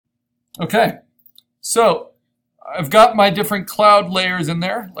Okay, so I've got my different cloud layers in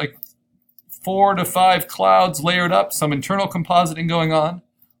there, like 4 to 5 clouds layered up, some internal compositing going on.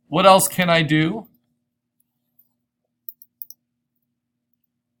 What else can I do?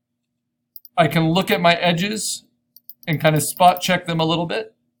 I can look at my edges and kind of spot check them a little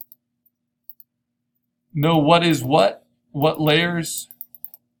bit. Know what is what layers.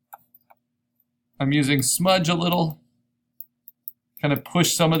 I'm using smudge a little. Kind of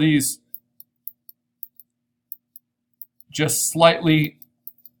push some of these just slightly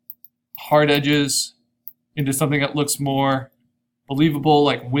hard edges into something that looks more believable,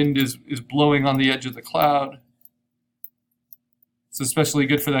 like wind is blowing on the edge of the cloud. It's especially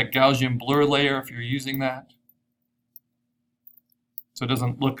good for that Gaussian blur layer if you're using that. So it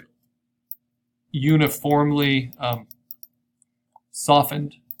doesn't look uniformly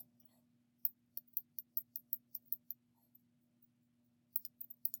softened.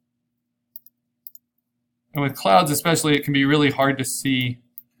 And with clouds especially, it can be really hard to see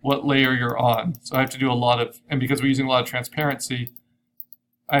what layer you're on. So I have to do a lot of, and because we're using a lot of transparency,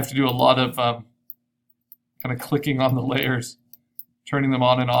 I have to do a lot of kind of clicking on the layers, turning them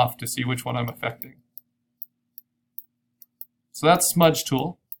on and off to see which one I'm affecting. So that's smudge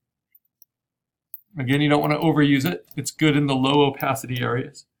tool. Again, you don't want to overuse it. It's good in the low opacity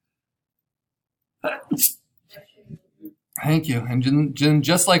areas. Thank you. And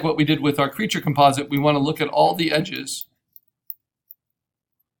just like what we did with our creature composite, we want to look at all the edges.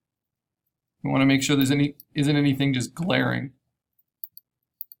 We want to make sure there's isn't anything just glaring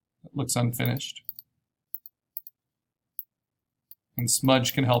that looks unfinished. And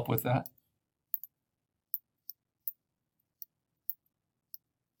smudge can help with that.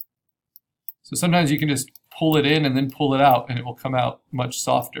 So sometimes you can just pull it in and then pull it out, and it will come out much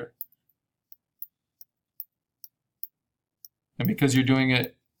softer. And because you're doing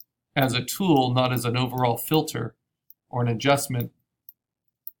it as a tool, not as an overall filter or an adjustment,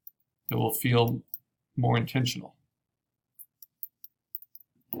 it will feel more intentional.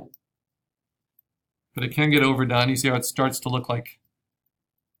 But it can get overdone. You see how it starts to look like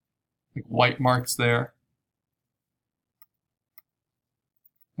white marks there.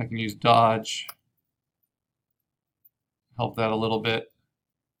 I can use dodge, help that a little bit.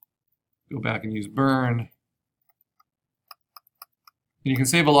 Go back and use burn. And you can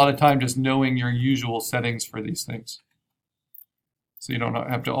save a lot of time just knowing your usual settings for these things. So you don't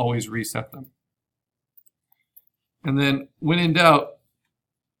have to always reset them. And then when in doubt,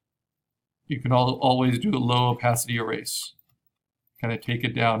 you can always do a low opacity erase. Kind of take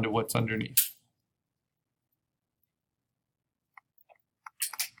it down to what's underneath.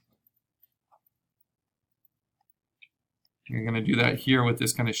 I'm going to do that here with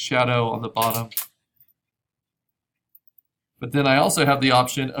this kind of shadow on the bottom. But then I also have the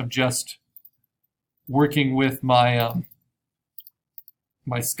option of just working with my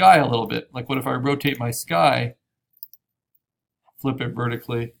my sky a little bit. Like what if I rotate my sky, flip it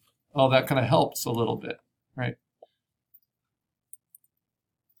vertically? Oh, that kind of helps a little bit, right?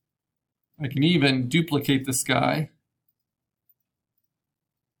 I can even duplicate the sky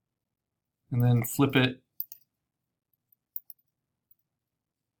and then flip it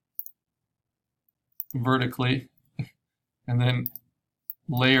vertically and then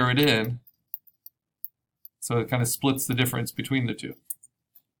layer it in so it kind of splits the difference between the two.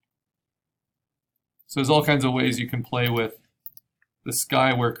 So there's all kinds of ways you can play with the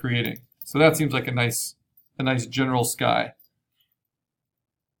sky we're creating. So that seems like a nice general sky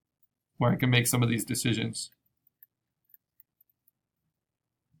where I can make some of these decisions.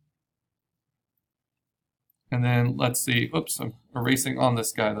 And then let's see, oops, I'm erasing on the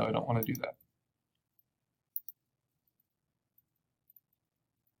sky though, I don't want to do that.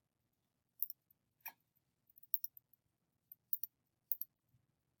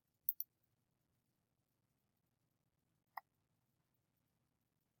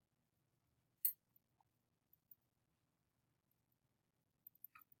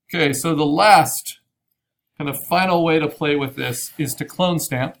 Okay, so the last kind of final way to play with this is to clone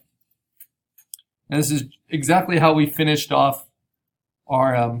stamp. And this is exactly how we finished off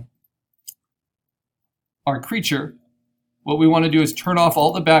our creature. What we want to do is turn off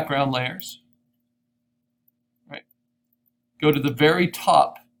all the background layers. Right. Go to the very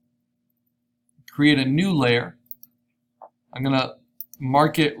top, create a new layer. I'm going to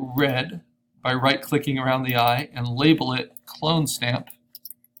mark it red by right-clicking around the eye and label it clone stamp.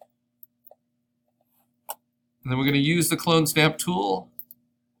 And then we're going to use the clone stamp tool.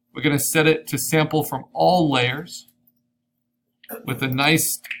 We're going to set it to sample from all layers with a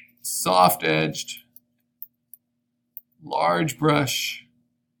nice soft edged large brush.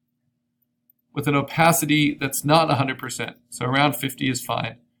 with an opacity that's not 100%. So around 50 is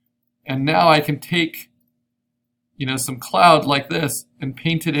fine. And now I can take, some cloud like this and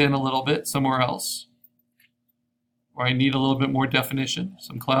paint it in a little bit somewhere else. Or I need a little bit more definition.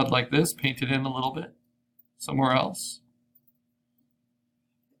 Some cloud like this, paint it in a little bit somewhere else.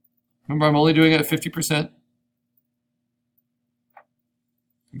 Remember, I'm only doing it at 50%.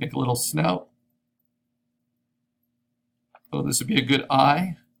 Make a little snout. Oh, this would be a good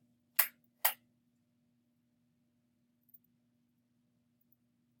eye.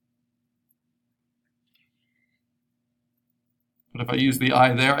 But if I use the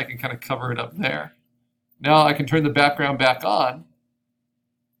eye there, I can kind of cover it up there. Now I can turn the background back on.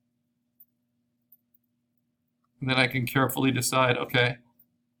 And then I can carefully decide, okay,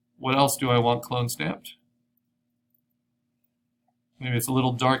 what else do I want clone stamped? Maybe it's a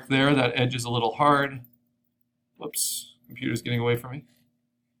little dark there. That edge is a little hard. Whoops, computer's getting away from me.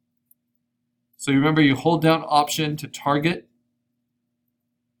 So you remember, you hold down Option to target.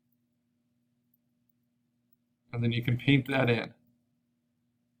 And then you can paint that in.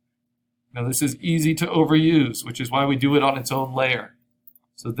 Now this is easy to overuse, which is why we do it on its own layer.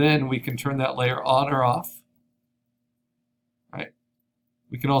 So then we can turn that layer on or off. Right?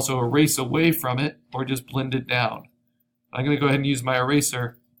 We can also erase away from it or just blend it down. I'm going to go ahead and use my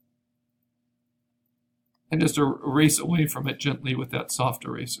eraser and just erase away from it gently with that soft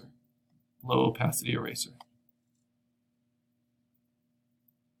eraser, low opacity eraser.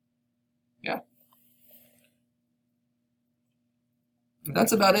 Yeah. And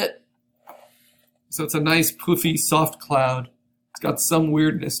that's about it. So it's a nice, poofy, soft cloud. It's got some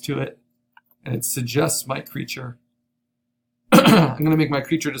weirdness to it, and it suggests my creature. I'm going to make my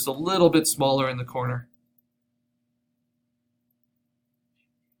creature just a little bit smaller in the corner.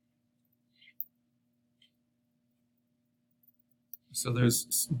 So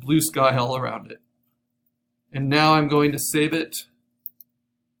there's blue sky all around it. And now I'm going to save it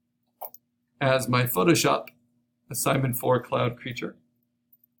as my Photoshop assignment 4 cloud creature.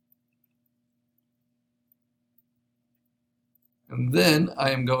 And then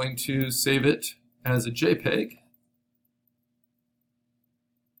I am going to save it as a JPEG.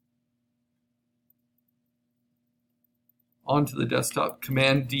 Onto the desktop.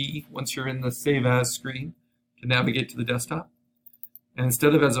 Command D once you're in the Save As screen to navigate to the desktop. And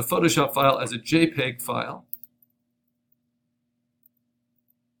instead of as a Photoshop file, as a JPEG file.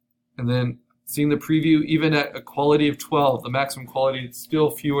 And then seeing the preview, even at a quality of 12, the maximum quality, it's still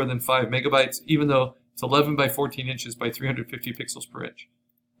fewer than 5 megabytes, even though it's 11 by 14 inches by 350 pixels per inch.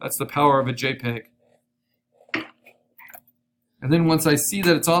 That's the power of a JPEG. And then once I see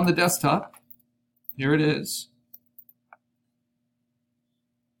that it's on the desktop, here it is.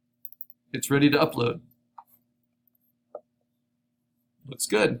 It's ready to upload. Looks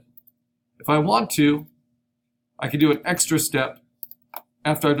good. If I want to, I can do an extra step.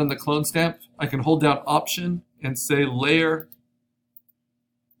 After I've done the clone stamp, I can hold down Option and say Layer,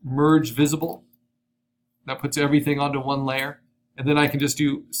 Merge Visible. That puts everything onto one layer. And then I can just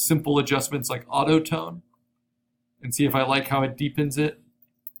do simple adjustments like auto tone and see if I like how it deepens it.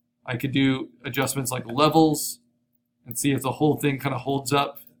 I could do adjustments like levels and see if the whole thing kind of holds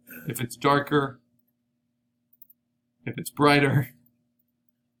up, if it's darker, if it's brighter.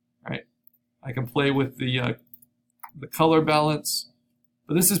 Right? I can play with the color balance.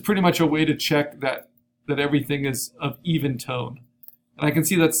 But this is pretty much a way to check that everything is of even tone. And I can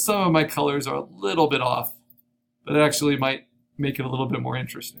see that some of my colors are a little bit off, but it actually might make it a little bit more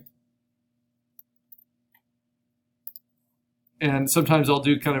interesting. And sometimes I'll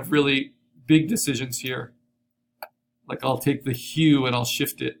do kind of really big decisions here. Like I'll take the hue and I'll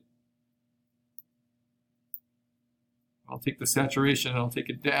shift it. I'll take the saturation and I'll take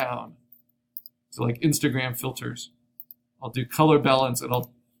it down. So like Instagram filters. I'll do color balance and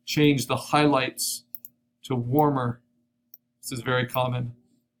I'll change the highlights to warmer. This is very common.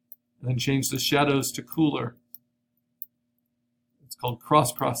 And then change the shadows to cooler. It's called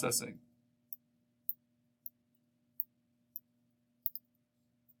cross-processing.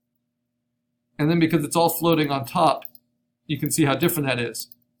 And then because it's all floating on top, you can see how different that is.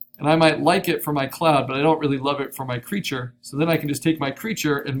 And I might like it for my cloud, but I don't really love it for my creature. So then I can just take my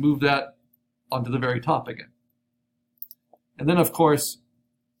creature and move that onto the very top again. And then, of course,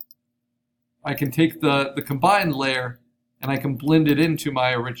 I can take the combined layer and I can blend it into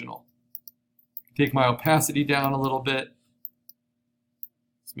my original. Take my opacity down a little bit.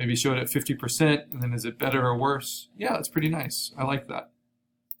 Let's maybe show it at 50%, and then is it better or worse? Yeah, it's pretty nice. I like that.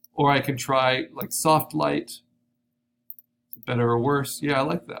 Or I can try like soft light. Better or worse? Yeah, I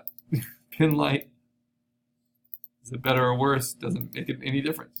like that. Pin light. Is it better or worse? Doesn't make any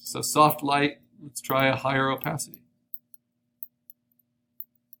difference. So soft light, let's try a higher opacity.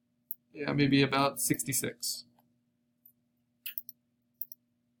 Yeah, maybe about 66.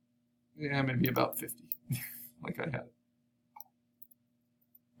 Yeah, maybe about 50, like I had.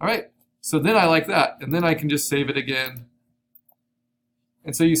 All right, so then I like that, and then I can just save it again.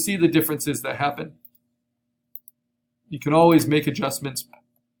 And so you see the differences that happen. You can always make adjustments,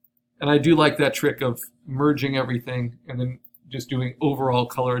 and I do like that trick of merging everything and then just doing overall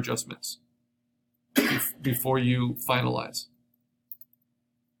color adjustments before you finalize.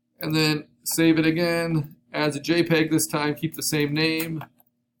 And then save it again as a JPEG this time, keep the same name,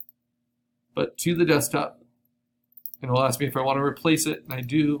 but to the desktop. And it'll ask me if I want to replace it, and I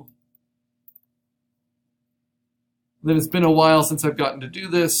do. Then it's been a while since I've gotten to do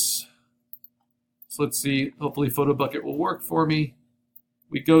this. So let's see, hopefully PhotoBucket will work for me.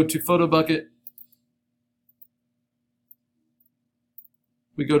 We go to PhotoBucket.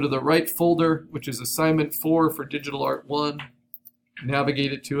 We go to the right folder, which is assignment 4 for Digital Art 1.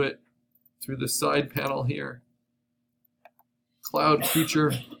 Navigate it to it through the side panel here. Cloud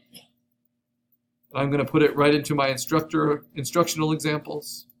Creature. I'm going to put it right into my instructional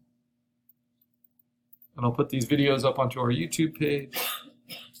examples. And I'll put these videos up onto our YouTube page.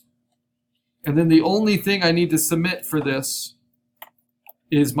 And then the only thing I need to submit for this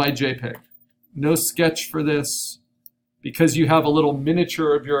is my JPEG. No sketch for this. Because you have a little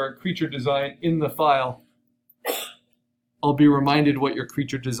miniature of your creature design in the file, I'll be reminded what your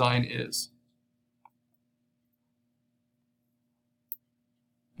creature design is.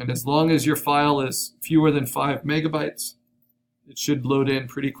 And as long as your file is fewer than 5 megabytes, it should load in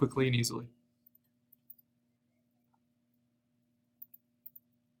pretty quickly and easily.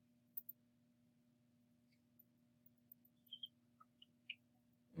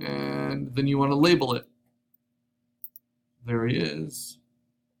 And then you want to label it. There he is.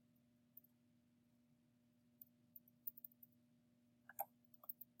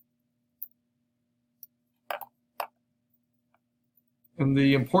 And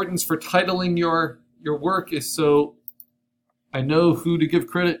the importance for titling your work is so I know who to give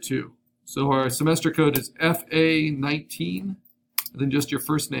credit to. So our semester code is FA19, and then just your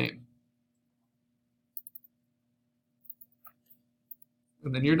first name.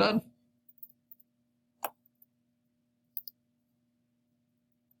 And then you're done.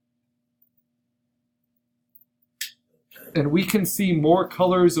 And we can see more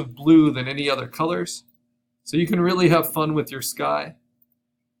colors of blue than any other colors. So you can really have fun with your sky.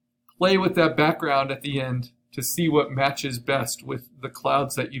 Play with that background at the end to see what matches best with the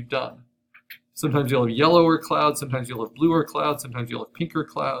clouds that you've done. Sometimes you'll have yellower clouds, sometimes you'll have bluer clouds, sometimes you'll have pinker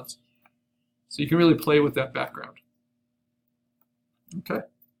clouds. So you can really play with that background. Okay.